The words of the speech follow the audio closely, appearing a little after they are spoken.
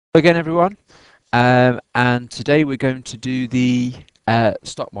Again, everyone, and today we're going to do the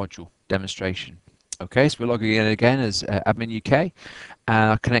stock module demonstration. Okay, so we're logging in again as admin UK, and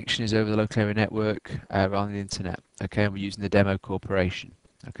our connection is over the local area network on the internet. Okay, and we're using the demo corporation.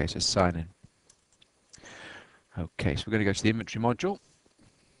 Okay, so sign in. Okay, so we're going to go to the inventory module.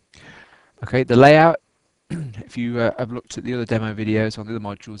 Okay, the layout, if you have looked at the other demo videos on the other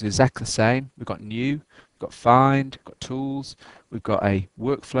modules, is exactly the same. We've got new, we've got find, we've got tools, we've got a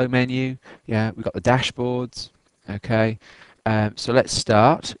workflow menu, yeah, we've got the dashboards. Okay, so let's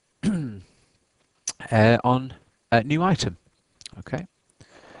start on a new item. Okay,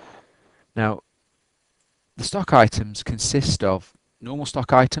 now the stock items consist of normal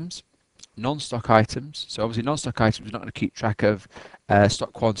stock items, non-stock items. So obviously non-stock items are not going to keep track of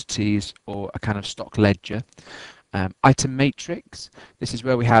stock quantities or a kind of stock ledger. Item matrix, this is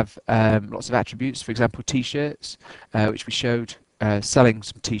where we have lots of attributes, for example t-shirts, which we showed selling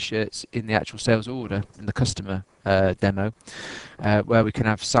some t-shirts in the actual sales order in the customer demo, where we can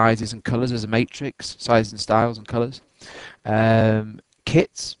have sizes and colours as a matrix, sizes and styles and colours.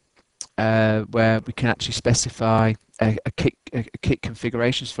 Kits, where we can actually specify a kit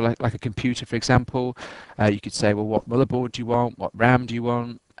configurations for like a computer, for example. You could say, well, what motherboard do you want, what RAM do you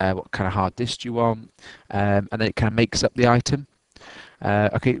want, what kind of hard disk do you want, and then it kind of makes up the item.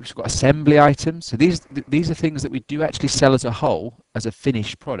 Okay, we've got assembly items. So these are things that we do actually sell as a whole, as a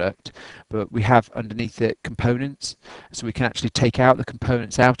finished product, but we have underneath it components. So we can actually take out the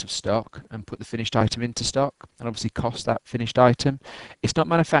components out of stock and put the finished item into stock, and obviously cost that finished item. It's not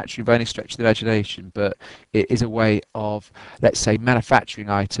manufacturing by any stretch of the imagination, but it is a way of, let's say,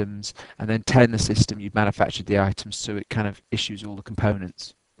 manufacturing items and then telling the system you've manufactured the items, so it kind of issues all the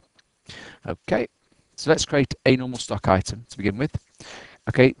components. Okay, so let's create a normal stock item to begin with.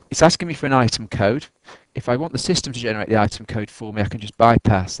 Okay, it's asking me for an item code. If I want the system to generate the item code for me, I can just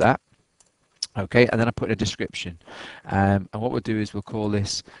bypass that. Okay, and then I put in a description. And what we'll do is we'll call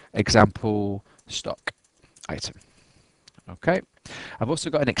this example stock item. Okay, I've also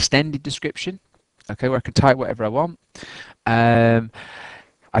got an extended description. Okay, where I can type whatever I want. I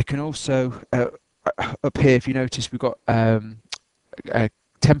can also, up here, if you notice, we've got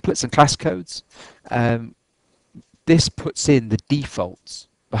templates and class codes. This puts in the defaults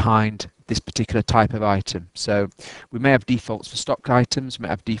behind this particular type of item. So we may have defaults for stock items, we may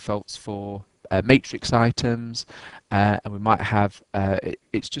have defaults for matrix items, and we might have,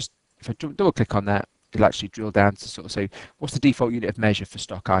 it's just, if I double click on that, it'll actually drill down to sort of say, what's the default unit of measure for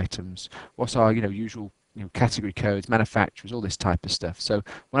stock items? What's our, usual category codes, manufacturers, all this type of stuff. So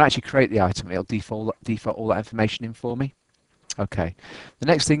when I actually create the item, it'll default all that information in for me. Okay, the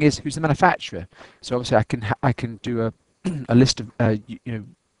next thing is who's the manufacturer. So obviously I can do a list of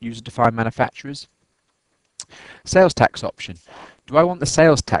user-defined manufacturers. Sales tax option. Do I want the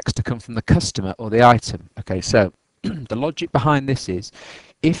sales tax to come from the customer or the item? Okay, so the logic behind this is,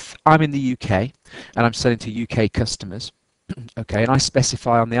 if I'm in the UK and I'm selling to UK customers, okay, and I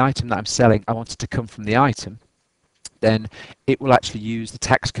specify on the item that I'm selling I want it to come from the item, then it will actually use the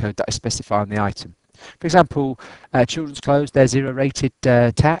tax code that I specify on the item. For example, children's clothes, they're zero rated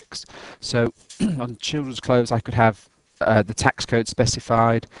tax. So on children's clothes, I could have the tax code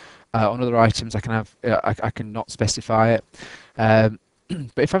specified. On other items, I can have I can not specify it. But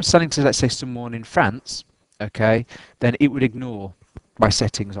if I'm selling to, let's say, someone in France, okay, then it would ignore my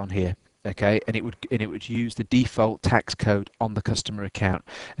settings on here. Okay, and it would use the default tax code on the customer account,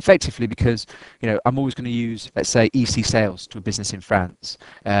 effectively, because I'm always going to use, let's say, EC sales to a business in France.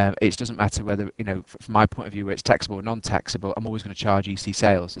 It doesn't matter whether, from my point of view, where it's taxable or non-taxable, I'm always going to charge EC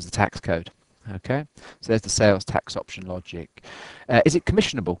sales as the tax code. Okay, so there's the sales tax option logic. Is it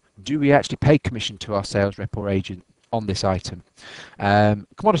commissionable? Do we actually pay commission to our sales rep or agent on this item?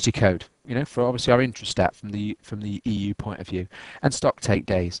 Commodity code, for obviously our Intrastat from the EU point of view, and stock take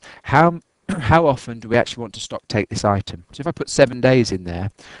days. How often do we actually want to stock take this item? So if I put 7 days in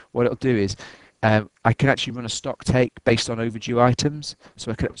there, what it'll do is I can actually run a stock take based on overdue items.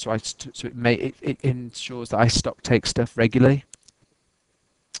 So it ensures that I stock take stuff regularly.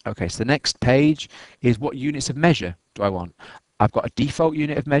 Okay, so the next page is what units of measure do I want? I've got a default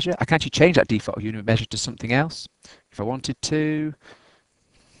unit of measure. I can actually change that default unit of measure to something else if I wanted to.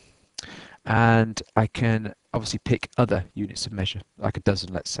 And I can obviously pick other units of measure, like a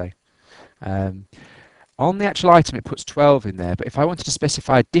dozen, let's say. On the actual item, it puts 12 in there, but if I wanted to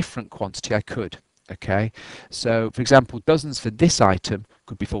specify a different quantity, I could. Okay, so for example, dozens for this item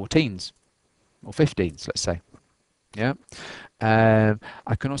could be 14s or 15s, let's say. Yeah.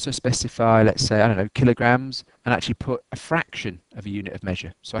 I can also specify, let's say, I don't know, kilograms, and actually put a fraction of a unit of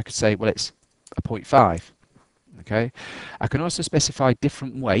measure. So I could say, well, it's a 0.5. Okay, I can also specify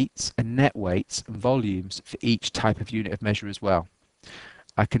different weights and net weights and volumes for each type of unit of measure as well.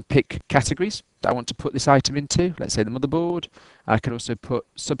 I can pick categories that I want to put this item into, let's say the motherboard. I can also put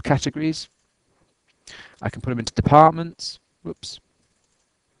subcategories. I can put them into departments. Whoops.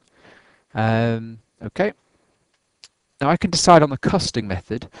 Okay. Now I can decide on the costing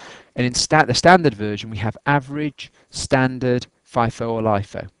method, and in the standard version we have average, standard, FIFO or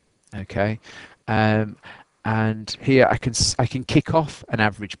LIFO. Okay, and here I can kick off an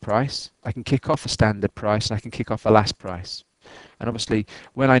average price, I can kick off a standard price, and I can kick off a last price. And obviously,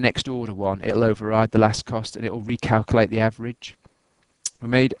 when I next order one, it'll override the last cost and it'll recalculate the average. We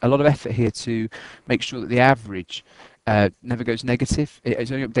made a lot of effort here to make sure that the average never goes negative. It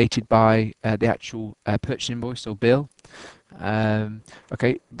is only updated by the actual purchase invoice or bill.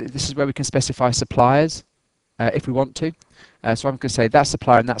 Okay, this is where we can specify suppliers if we want to. So I'm going to say that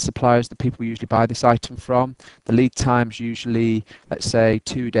supplier and that supplier is the people we usually buy this item from. The lead time's usually, let's say,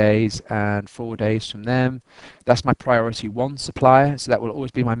 2 days and 4 days from them. That's my priority 1 supplier, so that will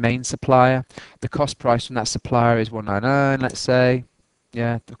always be my main supplier. The cost price from that supplier is 199, let's say.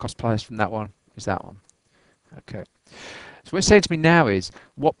 Yeah, the cost price from that one is that one. Okay. So what it's saying to me now is,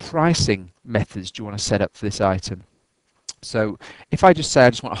 what pricing methods do you want to set up for this item? So if I just say I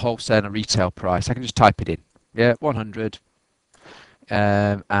just want a wholesale and a retail price, I can just type it in. Yeah, 100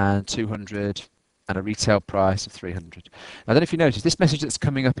 and 200 and a retail price of 300. Now, I don't know if you notice this message that's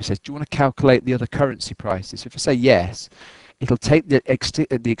coming up. It says, do you want to calculate the other currency prices? So if I say yes, it'll take the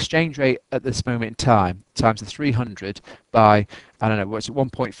exchange rate at this moment in time times the 300 by, I don't know, what's it,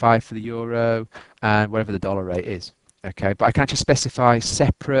 1.5 for the euro and whatever the dollar rate is. Okay, but I can actually specify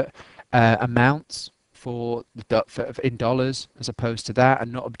separate amounts for in dollars as opposed to that,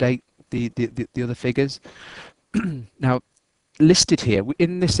 and not update the other figures. Now, listed here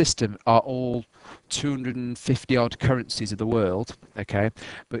in this system are all 250 odd currencies of the world. Okay,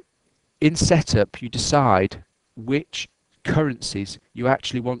 but in setup you decide which currencies you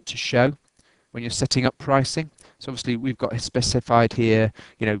actually want to show when you're setting up pricing. So obviously we've got specified here,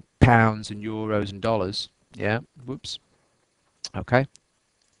 you know, pounds and euros and dollars. Yeah, whoops. Okay.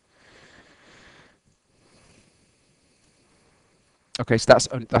 Okay, so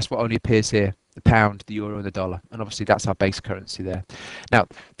that's what only appears here, the pound, the euro and the dollar, and obviously that's our base currency there. Now,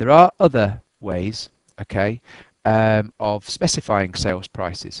 there are other ways, okay, of specifying sales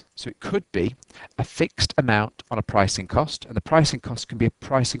prices. So it could be a fixed amount on a pricing cost, and the pricing cost can be a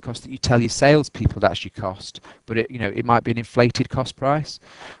pricing cost that you tell your salespeople that actually cost, but it might be an inflated cost price,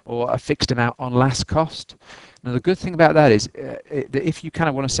 or a fixed amount on last cost. Now the good thing about that is that if you kind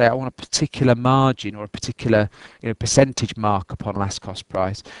of want to say I want a particular margin or a particular percentage markup on last cost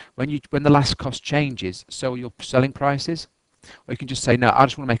price, when the last cost changes, so are your selling prices. Or you can just say, no, I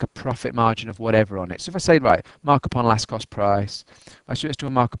just want to make a profit margin of whatever on it. So if I say, right, markup on last cost price, I should just do a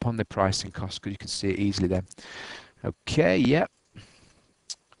markup on the pricing cost because you can see it easily then. Okay, yep.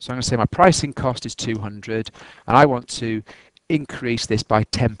 So I'm going to say my pricing cost is 200 and I want to increase this by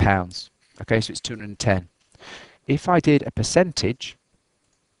 £10. Okay, so it's 210. If I did a percentage,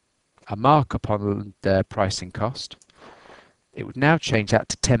 a markup on the pricing cost, it would now change that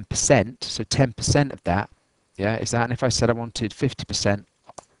to 10%. So 10% of that, yeah, is that. And if I said I wanted 50%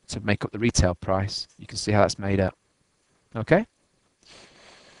 to make up the retail price, you can see how that's made up. Okay?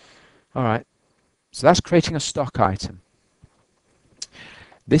 All right. So that's creating a stock item.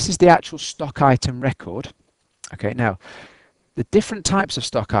 This is the actual stock item record. Okay, now, the different types of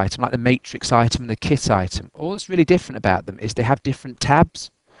stock item, like the matrix item and the kit item, all that's really different about them is they have different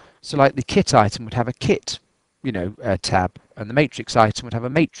tabs. So like the kit item would have a kit, tab, and the matrix item would have a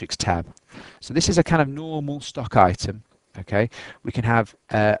matrix tab. So this is a kind of normal stock item. Okay, we can have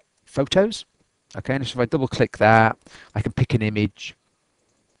photos. Okay, and so if I double click that, I can pick an image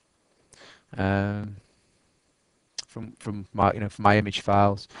from my image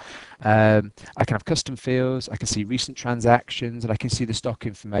files. I can have custom fields. I can see recent transactions, and I can see the stock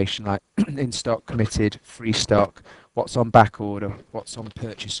information like in stock, committed, free stock, what's on back order, what's on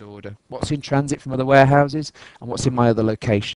purchase order, what's in transit from other warehouses, and what's in my other location.